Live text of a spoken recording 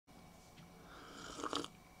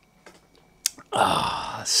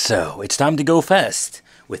So it's time to go fast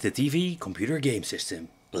with the TV computer game system.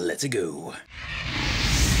 Let's go.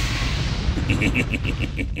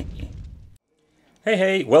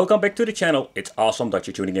 Hey, welcome back to the channel. It's awesome that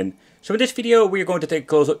you're tuning in. So in this video we're going to take a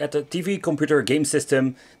close look at the TV computer game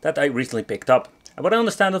system that I recently picked up. And what I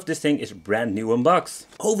understand of this thing is brand new unboxed.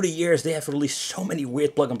 Over the years they have released so many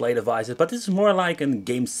weird plug and play devices, but this is more like a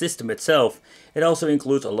game system itself. It also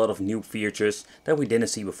includes a lot of new features that we didn't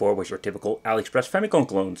see before with your typical AliExpress Famicom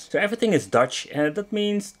clones. So everything is Dutch, and that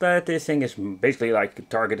means that this thing is basically like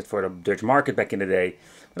targeted for the Dutch market back in the day.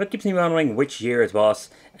 But it keeps me wondering which year it was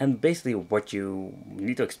and basically what you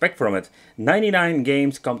need to expect from it. 99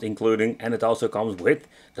 games comes including, and it also comes with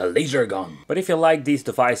the laser gun. But if you like these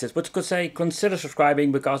devices, which could say consider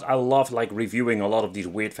subscribing, because I love like reviewing a lot of these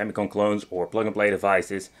weird Famicom clones or plug and play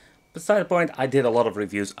devices. Beside the point, I did a lot of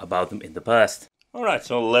reviews about them in the past. Alright,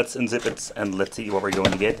 so let's unzip it and let's see what we're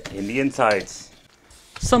going to get in the insides.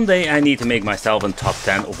 Someday I need to make myself a top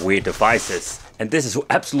 10 of weird devices. And this is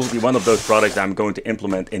absolutely one of those products I'm going to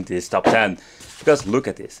implement into this top 10. Because look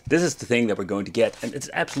at this. This is the thing that we're going to get. And it's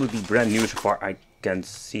absolutely brand new so far I can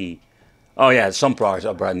see. Oh yeah, some products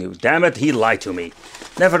are brand new. Damn it, he lied to me.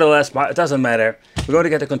 Nevertheless, it doesn't matter. We're going to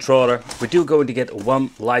get a controller. We do going to get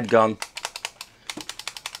one light gun.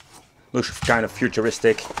 Looks kind of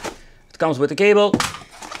futuristic. It comes with a cable.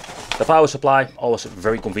 The power supply, always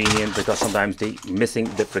very convenient because sometimes they missing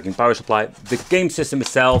the freaking power supply. The game system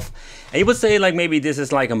itself, and you would say like maybe this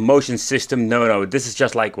is like a motion system. No, this is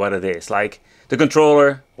just like what it is. Like the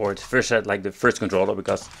controller, or the first set, like the first controller,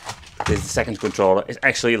 because this is the second controller, is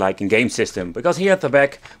actually like a game system. Because here at the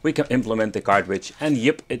back we can implement the cartridge, and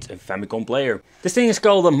yep, it's a Famicom player. This thing is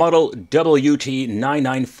called the model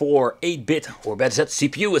WT994 8-bit, or better said,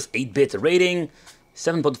 CPU is 8-bit, rating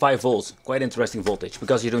 7.5 volts, quite interesting voltage,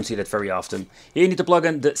 because you don't see that very often. Here you need to plug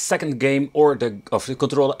in the second game of the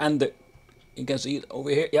controller and the, you can see it over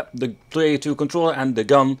here, yep, the player 2 controller and the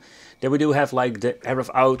gun. Then we do have like the RF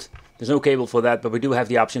out, there's no cable for that, but we do have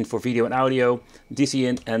the option for video and audio, DC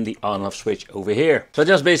in, and the on off switch over here. So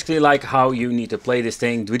just basically like how you need to play this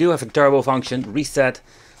thing. We do have a turbo function, reset,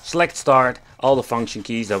 select start, all the function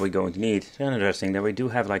keys that we're going to need. It's interesting that we do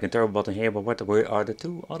have like a turbo button here, but what are the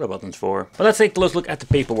two other buttons for? But let's take a close look at the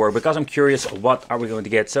paperwork, because I'm curious what are we going to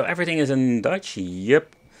get. So everything is in Dutch,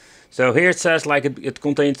 yep. So here it says like it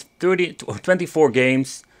contains 30 or 24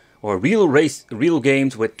 games, or real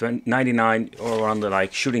games with 99 or on the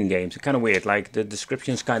like shooting games. It's kind of weird, like the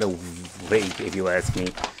description is kind of vague if you ask me.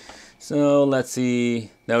 So let's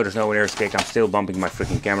see, no, there's no error kick, I'm still bumping my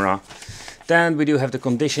freaking camera. Then we do have the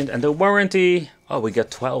condition and the warranty. Oh, we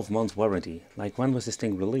got 12 months warranty. Like, when was this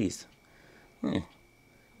thing released?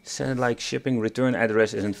 Said like shipping return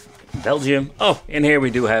address is in Belgium. Oh, in here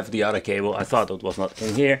we do have the other cable. I thought it was not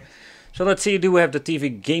in here. So let's see, do we have the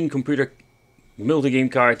TV game computer multi-game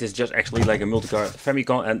card? This is just actually like a multi-card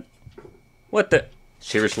Famicom, and what the?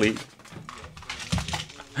 Seriously?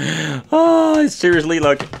 Oh, seriously,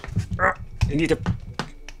 like, you need to...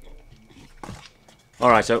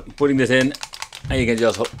 Alright, so putting this in, and you can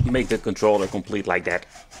just make the controller complete like that.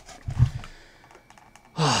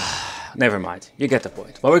 Never mind, you get the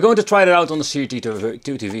point. But we're going to try it out on the CRT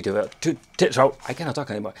so I cannot talk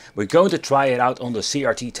anymore. We're going to try it out on the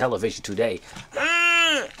CRT television today.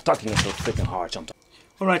 Talking is so freaking hard sometimes.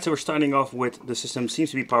 Alright, so we're starting off with the system seems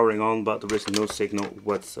to be powering on, but there is no signal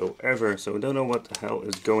whatsoever. So I don't know what the hell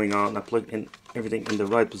is going on. I plugged in everything in the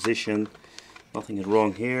right position. Nothing is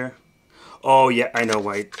wrong here. Oh yeah, I know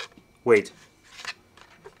why. Wait.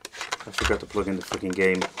 I forgot to plug in the freaking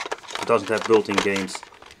game. It doesn't have built-in games.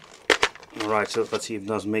 Alright, so let's see if it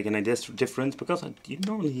doesn't make any difference, because you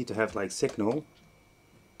normally need to have like signal.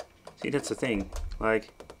 See, that's the thing. Like,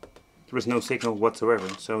 there is no signal whatsoever.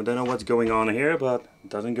 So I don't know what's going on here, but it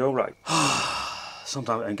doesn't go right.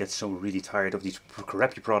 Sometimes I get so really tired of these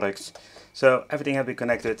crappy products. So everything has been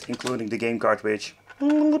connected, including the game cartridge.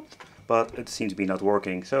 But it seems to be not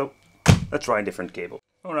working. So let's try a different cable.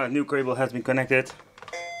 Alright, new cable has been connected.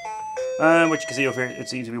 What you can see over here, it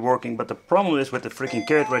seems to be working, but the problem is with the freaking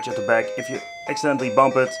cartridge at the back, if you accidentally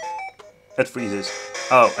bump it, it freezes.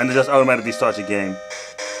 Oh, and it just automatically starts the game.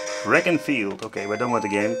 Wreck and field. Okay, we're done with the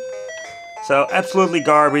game. So absolutely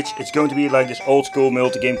garbage. It's going to be like this old school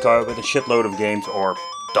multi-game card with a shitload of games or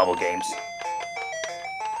double games.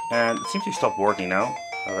 And it seems to stop working now.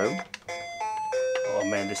 Hello? Oh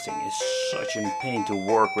man, this thing is such a pain to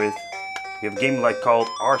work with. We have a game like called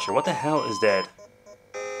Archer. What the hell is that?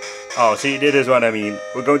 Oh, see, this is what I mean.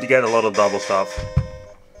 We're going to get a lot of double stuff.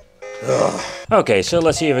 Ugh. Okay, so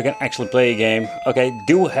let's see if I can actually play a game. Okay,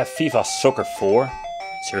 do have FIFA Soccer 4.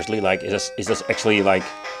 Seriously, like, is this actually like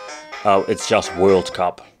Oh, it's just World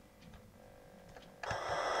Cup.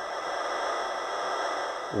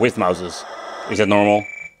 With mouses. Is that normal?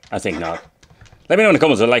 I think not. Let me know in the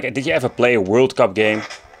comments, like, did you ever play a World Cup game?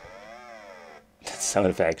 That's sound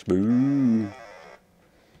effects. Boo.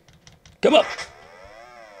 Come up!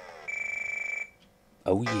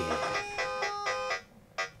 Oh yeah.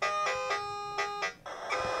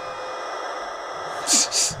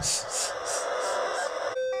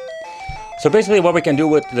 So basically what we can do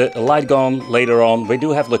with the light gun later on, we do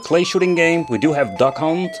have the clay shooting game, we do have Duck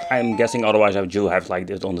Hunt. I'm guessing otherwise I do have like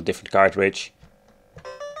this on a different cartridge.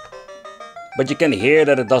 But you can hear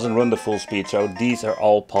that it doesn't run the full speed, so these are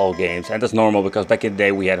all PAL games. And that's normal because back in the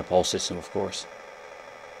day we had a PAL system, of course.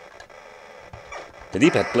 The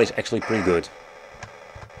D-pad plays actually pretty good.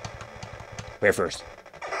 Where first?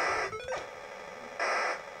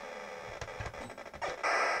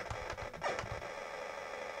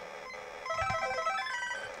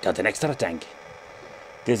 Got an extra tank.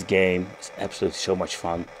 This game is absolutely so much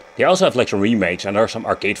fun. They also have like some remakes and there are some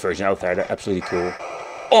arcade versions out there. They're absolutely cool.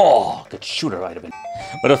 Oh, that shooter right up in.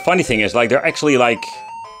 But the funny thing is, like, there are actually like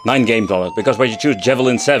 9 games on it. Because when you choose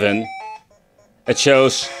Javelin 7, it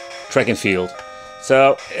shows track and field.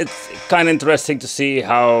 So it's kind of interesting to see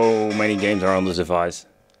how many games are on this device.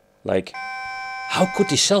 Like, how could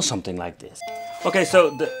they sell something like this? Okay,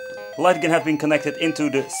 so the light gun has been connected into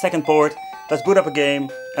the second port. Let's boot up a game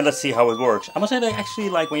and let's see how it works. I must say that actually,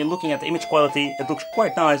 like, when you're looking at the image quality, it looks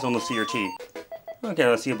quite nice on the CRT. Okay,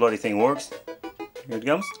 let's see if the bloody thing works. Here it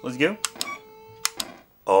comes. Let's go.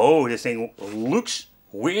 Oh, this thing looks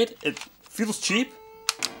weird. It feels cheap.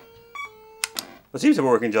 But seems to be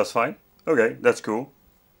working just fine. Okay, that's cool.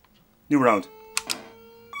 New round.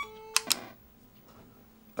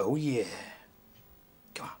 Oh yeah.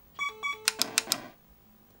 Come on.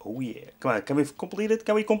 Oh yeah. Come on, can we complete it?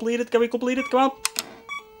 Can we complete it? Can we complete it? Come on.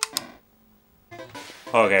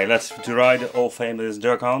 Okay, let's try the old famous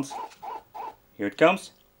Duck Hunt. Here it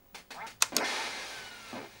comes.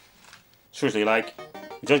 Seriously, like,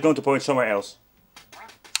 I'm just going to point somewhere else.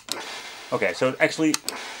 Okay, so actually,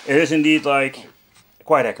 it is indeed like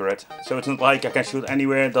quite accurate. So it's not like I can shoot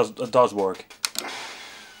anywhere. It does work.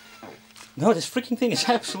 No, this freaking thing is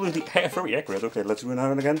absolutely very accurate. Okay, let's do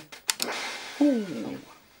it again. Ooh.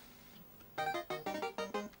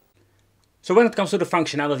 So when it comes to the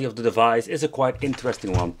functionality of the device, it's a quite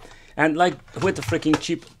interesting one. And like with the freaking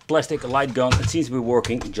cheap plastic light gun, it seems to be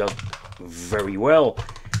working just very well.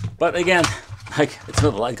 But again, like, it's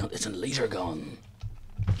not a light gun, it's a laser gun.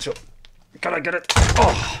 So, can I get it?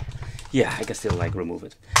 Oh, yeah, I can still like remove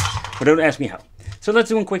it. But don't ask me how. So let's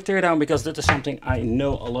do a quick teardown because that is something I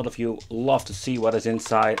know a lot of you love to see what is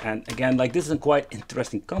inside. And again, like, this is a quite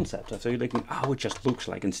interesting concept. So you're looking how it just looks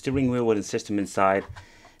like a steering wheel with a system inside.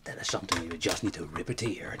 That is something you just need to rip a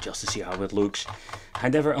tear just to see how it looks. I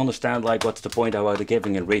never understand like what's the point about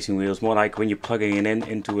giving it racing wheels. More like when you're plugging it in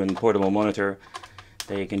into a portable monitor.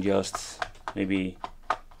 That you can just maybe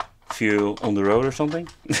fuel on the road or something.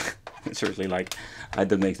 Seriously, like, that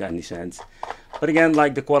doesn't make any sense. But again,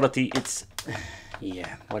 like, the quality, it's,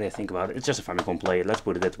 yeah, what do I think about it? It's just a Famicom play, let's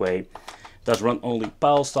put it that way. It does run only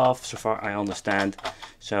PAL stuff, so far I understand.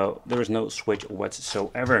 So there is no switch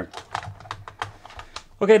whatsoever.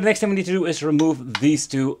 Okay, the next thing we need to do is remove these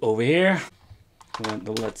two over here.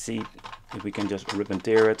 And let's see if we can just rip and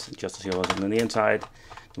tear it, just to see what's on the inside.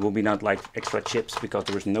 There will be not like extra chips because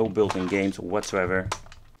there is no built-in games whatsoever.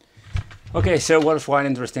 Okay, so what is quite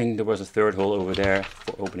interesting, there was a third hole over there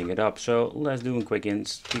for opening it up. So let's do a quick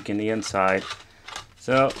peek in the inside.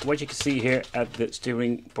 So what you can see here at the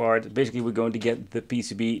steering part, basically we're going to get the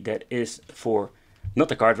PCB that is for, not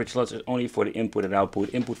the cartridge slots, it's only for the input and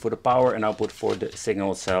output. Input for the power and output for the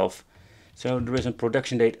signal itself. So there is a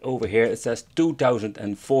production date over here, it says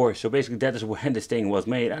 2004, so basically that is when this thing was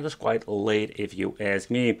made, and that's quite late if you ask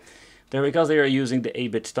me. Because they are using the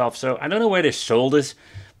 8-bit stuff, so I don't know where they sold this,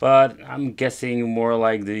 but I'm guessing more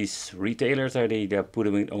like these retailers, are they put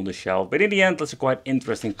them on the shelf. But in the end, that's a quite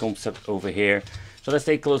interesting concept over here. So let's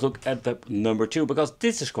take a close look at the number 2, because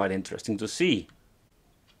this is quite interesting to see.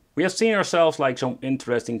 We have seen ourselves like some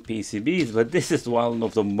interesting PCBs, but this is one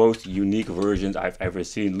of the most unique versions I've ever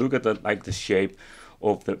seen. Look at that, like the shape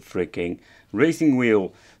of the freaking racing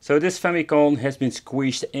wheel. So this Famicom has been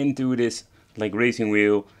squeezed into this like racing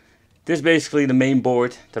wheel. This is basically the main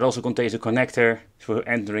board that also contains a connector for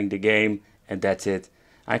entering the game, and that's it.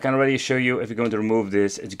 I can already show you if you're going to remove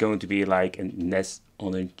this, it's going to be like a NES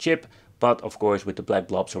on a chip, but of course with the black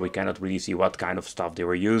blob, so we cannot really see what kind of stuff they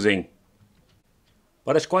were using.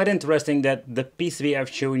 But it's quite interesting that the PCB I've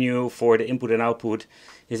shown you for the input and output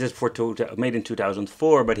is made in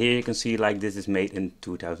 2004, but here you can see like this is made in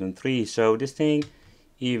 2003. So this thing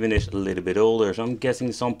even is a little bit older. So I'm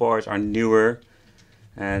guessing some parts are newer,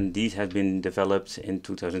 and these have been developed in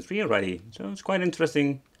 2003 already. So it's quite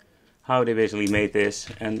interesting how they basically made this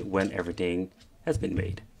and when everything has been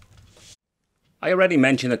made. I already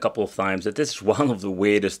mentioned a couple of times that this is one of the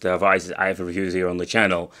weirdest devices I've reviewed here on the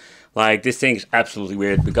channel. Like, this thing is absolutely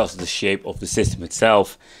weird because of the shape of the system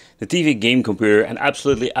itself. The TV game computer, and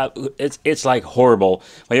absolutely, it's like horrible.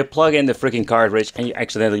 When you plug in the freaking cartridge and you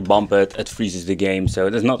accidentally bump it, it freezes the game, so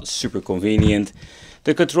it's not super convenient.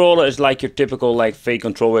 The controller is like your typical like fake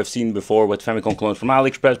controller we've seen before with Famicom clones from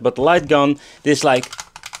AliExpress, but the light gun, this like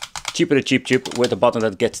cheaper the cheap chip with a button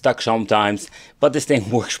that gets stuck sometimes, but this thing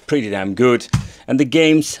works pretty damn good. And the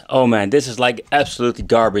games, oh man, this is like absolutely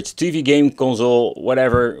garbage. TV game console,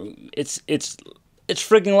 whatever, it's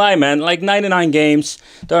freaking lame, man. Like 99 games,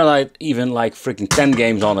 there are like even like freaking 10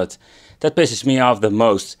 games on it. That pisses me off the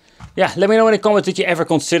most. Yeah, let me know in the comments, did you ever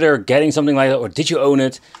consider getting something like that, or did you own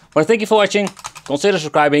it? Well, thank you for watching, consider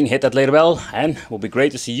subscribing, hit that little bell, and it will be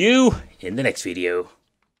great to see you in the next video.